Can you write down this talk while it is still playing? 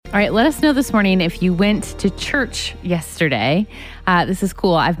All right, let us know this morning if you went to church yesterday. This is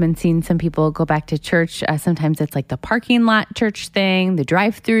cool. I've been seeing some people go back to church. Sometimes it's like the parking lot church thing, the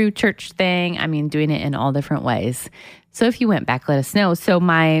drive-through church thing. I mean, doing it in all different ways. So if you went back, let us know. So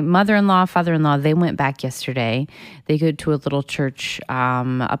my mother-in-law, father-in-law, they went back yesterday. They go to a little church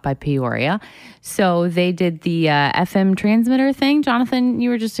up by Peoria. So they did the FM transmitter thing. Jonathan,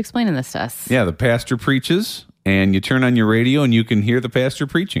 you were just explaining this to us. Yeah, the pastor preaches, and you turn on your radio and you can hear the pastor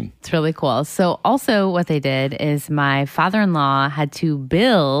preaching. It's really cool. So also what they did is my father-in-law had to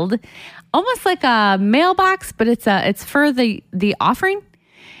build almost like a mailbox, but it's for the offering.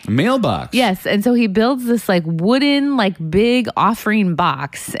 A mailbox. Yes, and so he builds this like wooden like big offering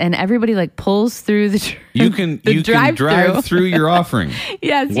box, and everybody like pulls through the You can drive through your offering.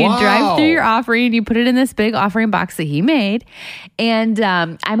 Yes, you drive through your offering, you put it in this big offering box that he made, and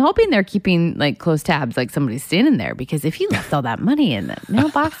I'm hoping they're keeping like close tabs, like somebody's standing there, because if he left all that money in the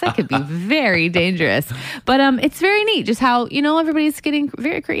mailbox, that could be very dangerous. But it's very neat, just how everybody's getting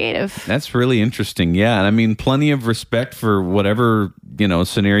very creative. That's really interesting. Yeah, and I mean, plenty of respect for whatever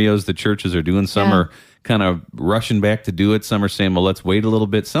scenarios the churches are doing. Some are kind of rushing back to do it. Some are saying, well, let's wait a little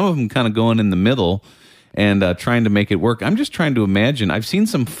bit. Some of them kind of going in the middle and trying to make it work. I'm just trying to imagine. I've seen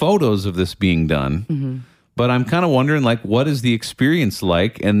some photos of this being done, but I'm kind of wondering, like, what is the experience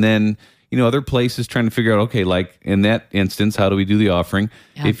like? And then, other places trying to figure out, okay, like in that instance, how do we do the offering?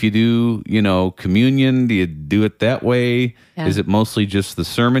 Yeah. If you do, communion, do you do it that way? Yeah. Is it mostly just the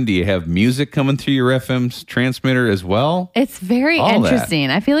sermon? Do you have music coming through your FM transmitter as well? It's very interesting.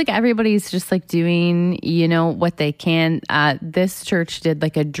 I feel like everybody's just like doing, what they can. This church did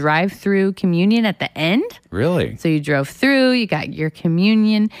like a drive-through communion at the end. Really? So you drove through, you got your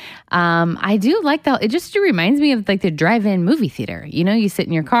communion. I do like that. It just reminds me of like the drive-in movie theater. You sit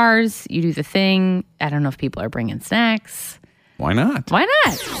in your cars, you do the thing. I don't know if people are bringing snacks. Why not? Why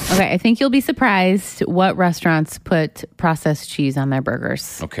not? Okay, I think you'll be surprised what restaurants put processed cheese on their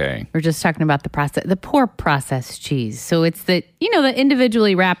burgers. Okay. We're just talking about the poor processed cheese. So it's the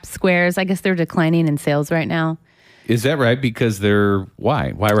individually wrapped squares. I guess they're declining in sales right now. Is that right? Because they're,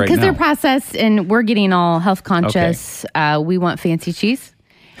 why? Why right now? Because they're processed and we're getting all health conscious. Okay. We want fancy cheese.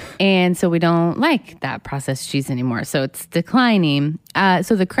 And so we don't like that processed cheese anymore. So it's declining.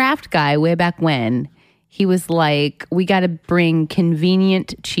 So the Kraft guy, way back when, he was like, we got to bring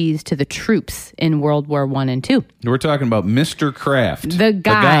convenient cheese to the troops in World War I and II. We're talking about Mr. Kraft. The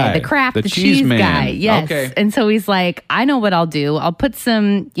Kraft, the cheese man. Guy. Yes. Okay. And so he's like, I know what I'll do. I'll put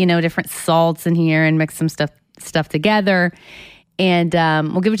some, different salts in here and mix some stuff together. And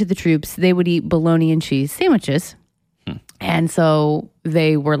we'll give it to the troops. They would eat bologna and cheese sandwiches. And so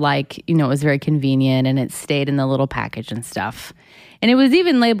they were like, it was very convenient and it stayed in the little package and stuff. And it was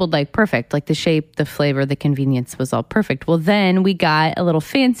even labeled like perfect, like the shape, the flavor, the convenience was all perfect. Well, then we got a little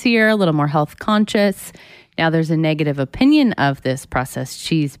fancier, a little more health conscious. Now there's a negative opinion of this processed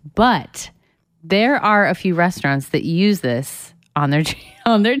cheese, but there are a few restaurants that use this on their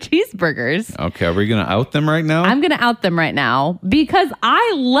cheeseburgers. Okay, are we going to out them right now? I'm going to out them right now because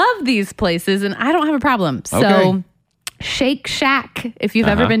I love these places and I don't have a problem. So okay. Shake Shack, if you've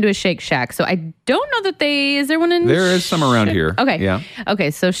ever been to a Shake Shack. So I don't know that is there one in? There is some around here. Okay. Yeah. Okay,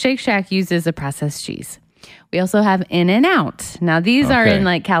 so Shake Shack uses a processed cheese. We also have In-N-Out. Now, these are in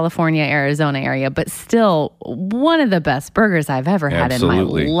like California, Arizona area, but still one of the best burgers I've ever had in my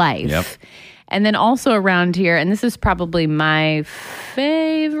life. Yep. And then also around here, and this is probably my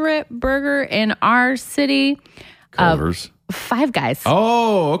favorite burger in our city. Culver's. Five Guys.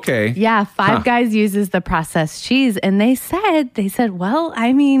 Oh, okay. Yeah, Five Guys uses the processed cheese. And they said, well,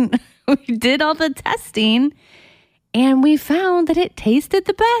 I mean, we did all the testing and we found that it tasted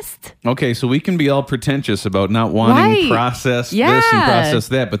the best. Okay, so we can be all pretentious about not wanting processed this and processed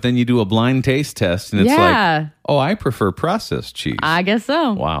that, but then you do a blind taste test and it's like, oh, I prefer processed cheese. I guess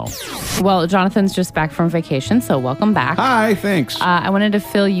so. Wow. Well, Jonathan's just back from vacation, so welcome back. Hi, thanks. I wanted to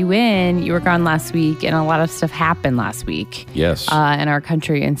fill you in. You were gone last week, and a lot of stuff happened last week. Yes. In our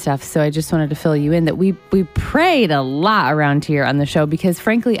country and stuff. So I just wanted to fill you in that we prayed a lot around here on the show because,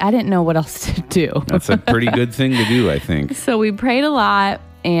 frankly, I didn't know what else to do. That's a pretty good thing to do, I think. So we prayed a lot.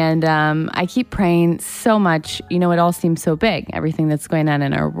 And I keep praying so much. It all seems so big, everything that's going on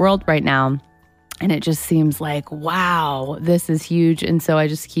in our world right now. And it just seems like, wow, this is huge. And so I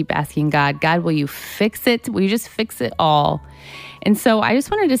just keep asking God, will you fix it? Will you just fix it all? And so I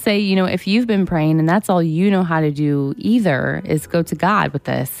just wanted to say, if you've been praying and that's all you know how to do either is go to God with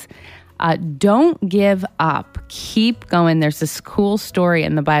this. Don't give up. Keep going. There's this cool story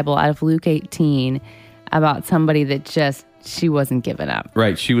in the Bible out of Luke 18 about somebody that just she wasn't giving up.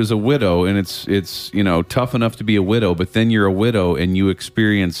 Right. She was a widow, and it's tough enough to be a widow, but then you're a widow and you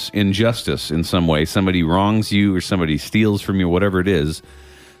experience injustice in some way. Somebody wrongs you or somebody steals from you, whatever it is.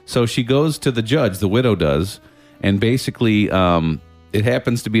 So she goes to the judge, the widow does, and basically it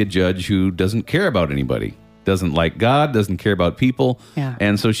happens to be a judge who doesn't care about anybody, doesn't like God, doesn't care about people. Yeah.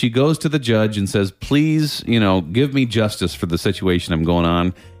 And so she goes to the judge and says, please, give me justice for the situation I'm going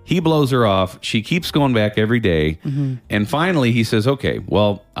on. He blows her off. She keeps going back every day. Mm-hmm. And finally he says, okay,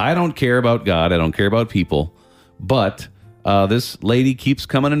 well, I don't care about God. I don't care about people. But this lady keeps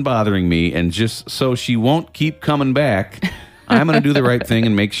coming and bothering me. And just so she won't keep coming back, I'm going to do the right thing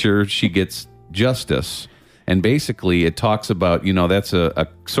and make sure she gets justice. And basically it talks about, that's a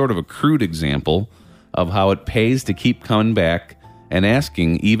sort of a crude example of how it pays to keep coming back and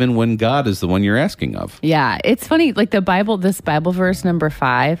asking, even when God is the one you're asking of. Yeah, it's funny, like the Bible, this Bible verse number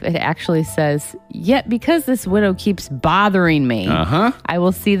 5, it actually says, yet because this widow keeps bothering me, I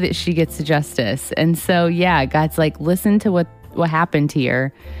will see that she gets justice. And so, yeah, God's like, listen to what happened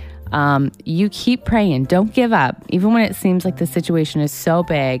here. You keep praying. Don't give up. Even when it seems like the situation is so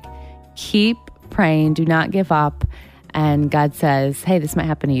big, keep praying. Do not give up. And God says, hey, this might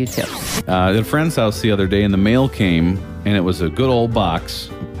happen to you too. At a friend's house the other day, and the mail came, and it was a good old box.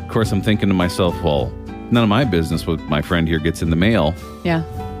 Of course, I'm thinking to myself, well, none of my business what my friend here gets in the mail. Yeah.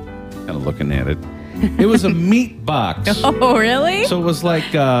 Kind of looking at it. It was a meat box. Oh, really? So it was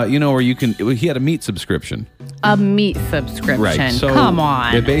like, where he had a meat subscription. A meat subscription. Right. So come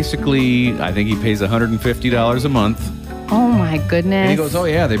on. It basically, I think he pays $150 a month. Oh my goodness! And he goes, "Oh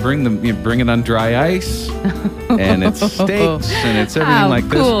yeah, they bring it on dry ice, and it's steaks, and it's everything like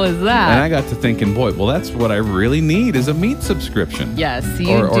this." How cool is that? And I got to thinking, boy, well, that's what I really need is a meat subscription. Yes,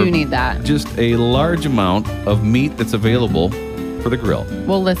 you do need that. Just a large amount of meat that's available for the grill.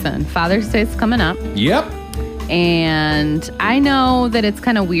 Well, listen, Father's Day's coming up. Yep. And I know that it's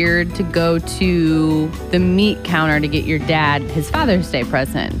kind of weird to go to the meat counter to get your dad his Father's Day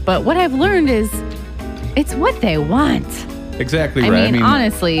present, but what I've learned is, it's what they want. Exactly right. I mean,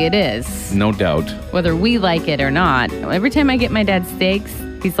 honestly, it is. No doubt. Whether we like it or not. Every time I get my dad steaks,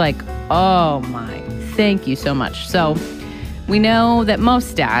 he's like, oh my, thank you so much. So we know that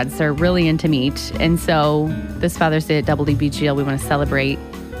most dads are really into meat. And so this Father's Day at WBGL, we want to celebrate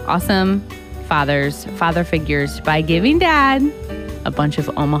awesome father figures by giving Dad a bunch of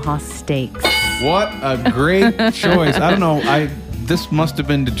Omaha steaks. What a great choice. I don't know. This must have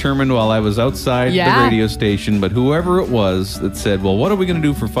been determined while I was outside the radio station, but whoever it was that said, well, what are we going to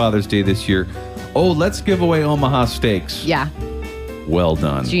do for Father's Day this year? Oh, let's give away Omaha steaks. Yeah. Well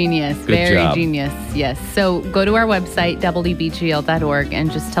done. Genius. Very genius. Yes. So go to our website, WBGL.org,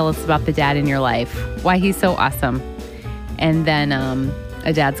 and just tell us about the dad in your life, why he's so awesome. And then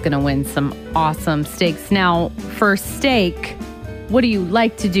a dad's going to win some awesome steaks. Now, for steak, what do you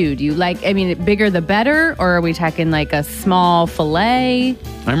like to do? Do you like, bigger the better? Or are we talking like a small filet?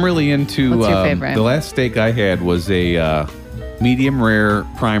 I'm really into, what's your favorite? The last steak I had was a medium rare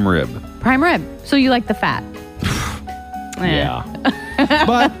prime rib. Prime rib. So you like the fat? Yeah.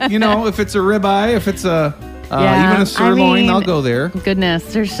 But, if it's a ribeye, if it's even a sirloin, I'll go there.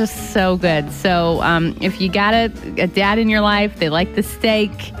 Goodness, they're just so good. So if you got a dad in your life, they like the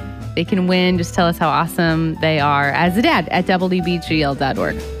steak, they can win. Just tell us how awesome they are as a dad at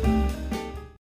WBGL.org.